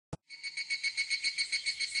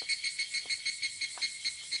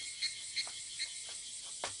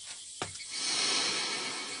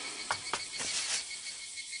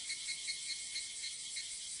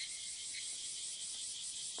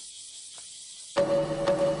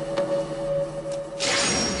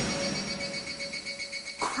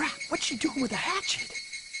What's she doing with a hatchet?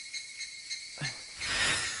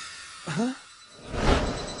 Huh?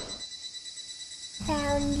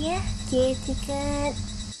 Found ya, kitty cat.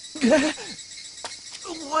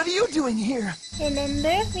 What are you doing here?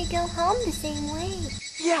 Remember, we go home the same way.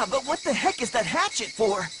 Yeah, but what the heck is that hatchet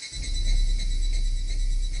for?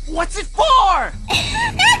 What's it for?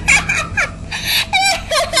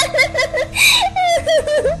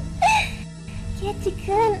 Kitty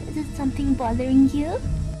cat, is something bothering you?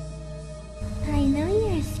 I know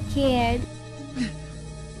you're scared.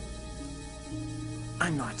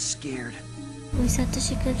 I'm not scared. When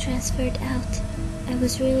Satoshi got transferred out, I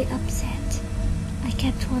was really upset. I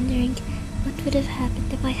kept wondering what would have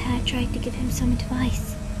happened if I had tried to give him some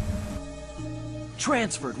advice.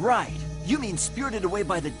 Transferred, right. You mean spirited away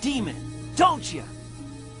by the demon, don't you?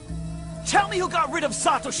 Tell me who got rid of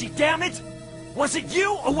Satoshi, damn it! Was it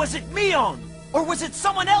you or was it Mion? Or was it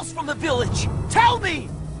someone else from the village? Tell me!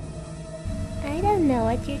 I don't know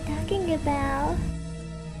what you're talking about.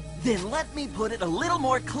 Then let me put it a little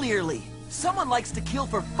more clearly. Someone likes to kill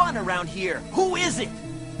for fun around here. Who is it?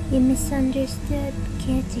 You misunderstood,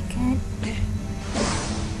 kitty cat.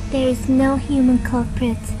 There is no human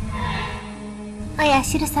culprit.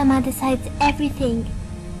 Oyashiro-sama decides everything.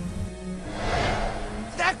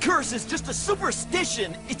 That curse is just a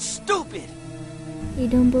superstition. It's stupid. You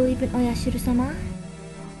don't believe in Oyashiro-sama?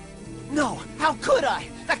 No, how could I?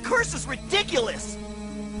 That curse is ridiculous.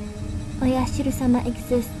 Oyashiro-sama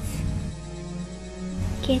exists.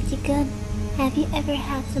 Kitty cat, have you ever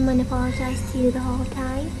had someone apologize to you the whole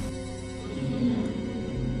time?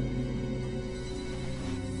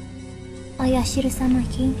 Oyashiro-sama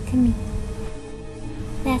came to me.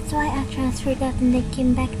 That's why I transferred out and they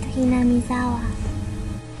came back to Hinamizawa.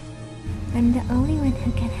 I'm the only one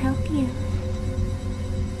who can help you.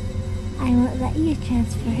 I won't let you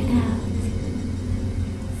transfer out.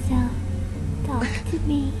 So, talk to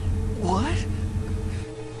me. What?